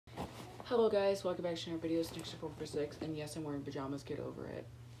Hello guys, welcome back to another video. It's Next 446, and yes, I'm wearing pajamas, get over it.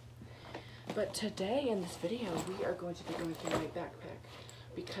 But today in this video, we are going to be going through my backpack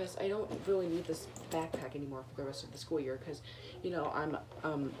because I don't really need this backpack anymore for the rest of the school year because, you know,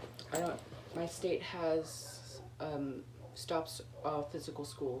 my state has stops physical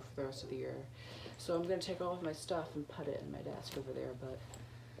school for the rest of the year. So I'm going to take all of my stuff and put it in my desk over there, but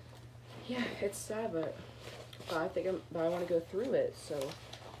yeah, it's sad, but I want to go through it, so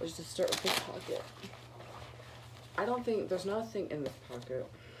let's just start with this pocket. I don't think, there's nothing in this pocket.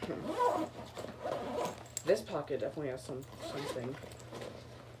 This pocket definitely has something.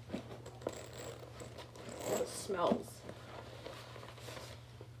 It smells.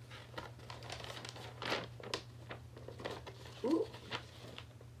 Ooh.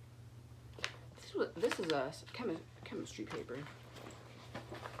 This is a chemistry paper.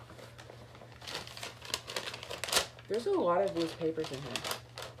 There's a lot of loose papers in here.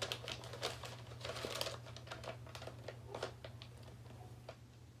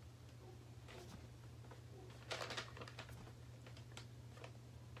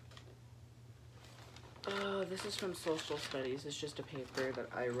 This is from social studies. It's just a paper that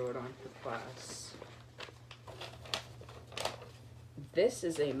I wrote on for class. This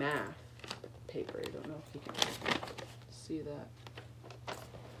is a math paper. I don't know if you can see that.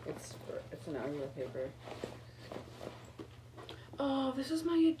 It's an algebra paper. Oh, this is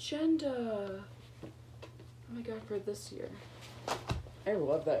my agenda. Oh my god, for this year. I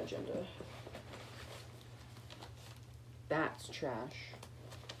love that agenda. That's trash.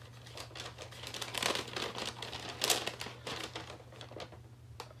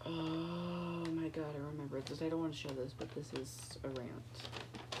 Oh my god, I remember this. I don't want to show this, but this is a rant.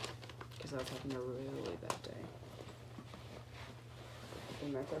 Because I was having a really bad day.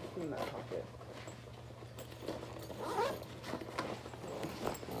 And that's everything in that pocket.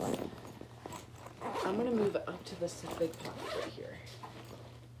 I'm going to move up to this big pocket right here.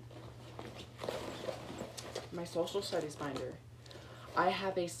 My social studies binder. I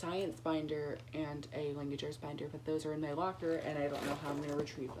have a science binder and a language arts binder, but those are in my locker and I don't know how I'm going to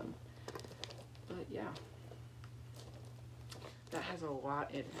retrieve them. But yeah. That has a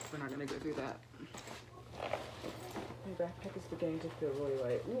lot in it. We're not going to go through that. My backpack is beginning to feel really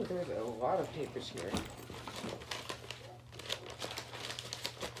light. Ooh, there's a lot of papers here.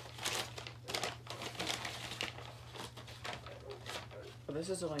 Oh, this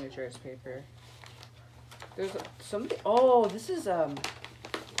is a language arts paper. There's something. Oh, this is a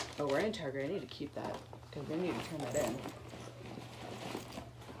wearing tagger. I need to keep that because we need to turn that in.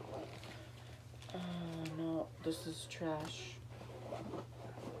 No, this is trash.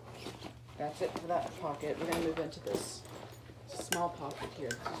 That's it for that pocket. We're gonna move into this small pocket here.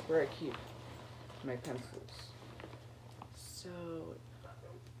 This is where I keep my pencils. So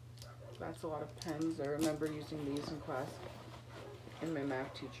that's a lot of pens. I remember using these in class, and my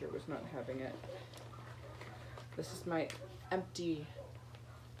math teacher was not having it. This is my empty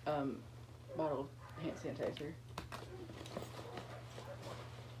bottle of hand sanitizer.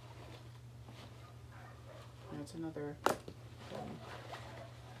 That's another.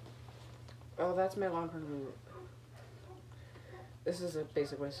 Oh, that's my Longhorn root. This is a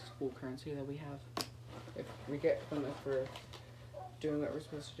basic West school currency that we have. If we get them, if we're doing what we're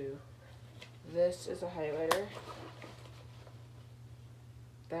supposed to do. This is a highlighter.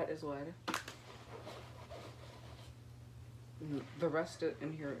 That is lead. The rest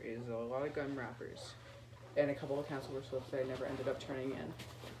in here is a lot of gum wrappers and a couple of counselor slips that I never ended up turning in.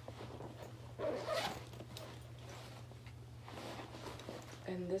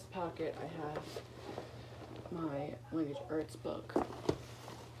 In this pocket I have my language arts book.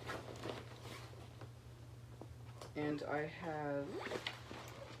 And I have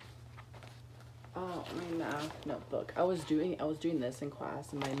my math notebook. I was doing this in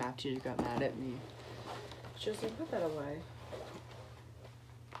class and my math teacher got mad at me. She was like, put that away.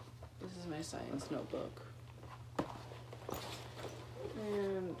 This is my science notebook.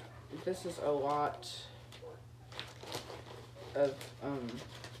 And this is a lot of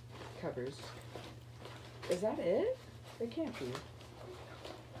covers. Is that it? It can't be.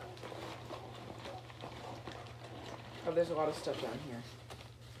 Oh, there's a lot of stuff down here.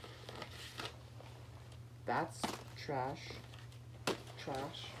 That's trash.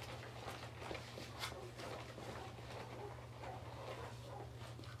 Trash.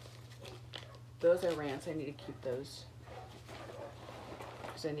 Those are rants. I need to keep those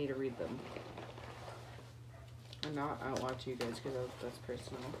because I need to read them. And not out loud to you guys because that's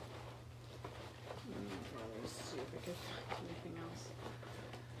personal. Let's see if I can find anything else.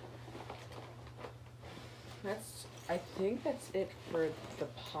 That's I think that's it for the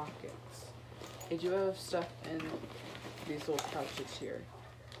pockets. I do have stuff in these little pouches here.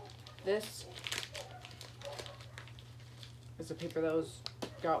 This is a paper that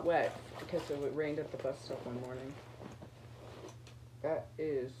got wet because it rained at the bus stop one morning. That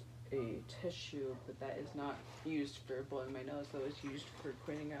is a tissue, but that is not used for blowing my nose. That was used for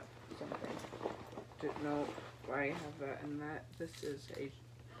cleaning up something. Didn't know why I have that and that. This is a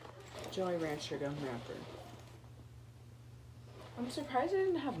Jolly Rancher gum wrapper. I'm surprised I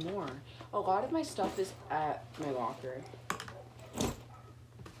didn't have more. A lot of my stuff is at my locker.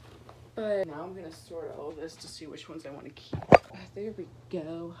 But now I'm gonna sort all this to see which ones I want to keep. There we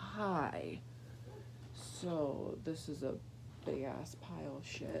go. Hi. So this is a big ass pile of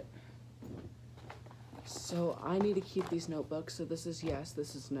shit. So I need to keep these notebooks. So this is yes,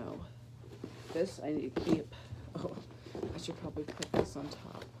 this is no. This I need to keep. Oh, I should probably put this on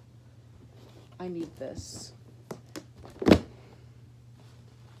top. I need this.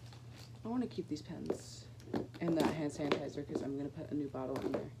 I want to keep these pens and that hand sanitizer because I'm going to put a new bottle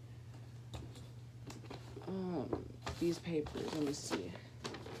in there. These papers, let me see.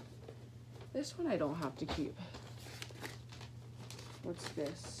 This one I don't have to keep. What's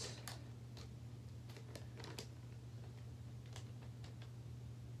this?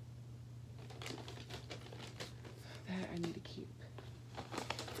 That I need to keep.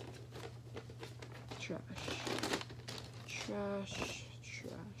 Trash. Trash.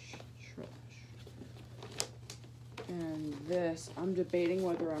 Trash. Trash. And this, I'm debating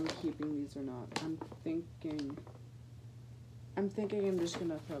whether I'm keeping these or not. I'm thinking I'm just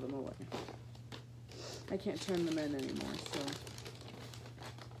gonna throw them away. I can't turn them in anymore,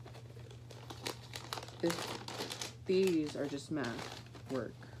 so these are just math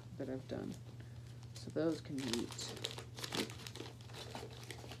work that I've done. So those can eat.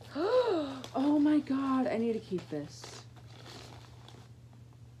 Oh my god, I need to keep this.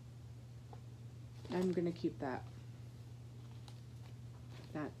 I'm gonna keep that.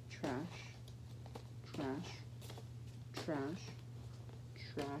 That trash. Trash. Trash.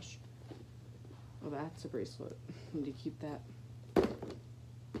 Trash. Oh, that's a bracelet. I need to keep that.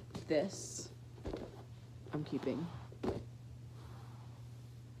 This I'm keeping.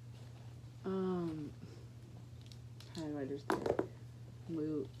 Highlighters there.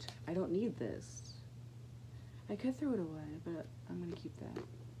 Moot. I don't need this. I could throw it away, but I'm gonna keep that.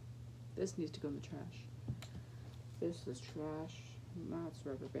 This needs to go in the trash. This is trash. That's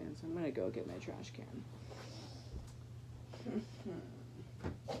rubber bands. I'm gonna go get my trash can.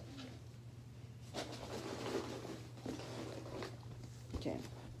 Okay.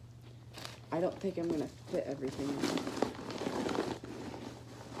 I don't think I'm gonna fit everything in.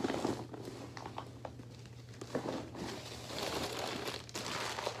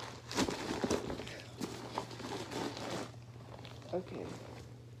 Okay.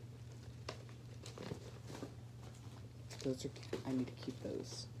 Those are, I need to keep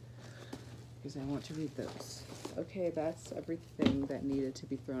those because I want to read those. Okay, that's everything that needed to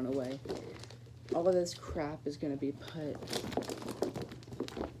be thrown away. All of this crap is gonna be put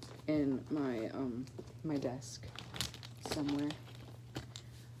in my my desk somewhere.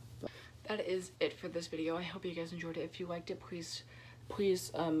 But that is it for this video. I hope you guys enjoyed it. If you liked it, please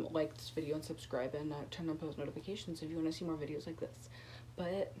like this video and subscribe and turn on post notifications if you want to see more videos like this.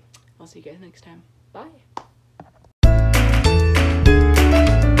 But I'll see you guys next time. Bye.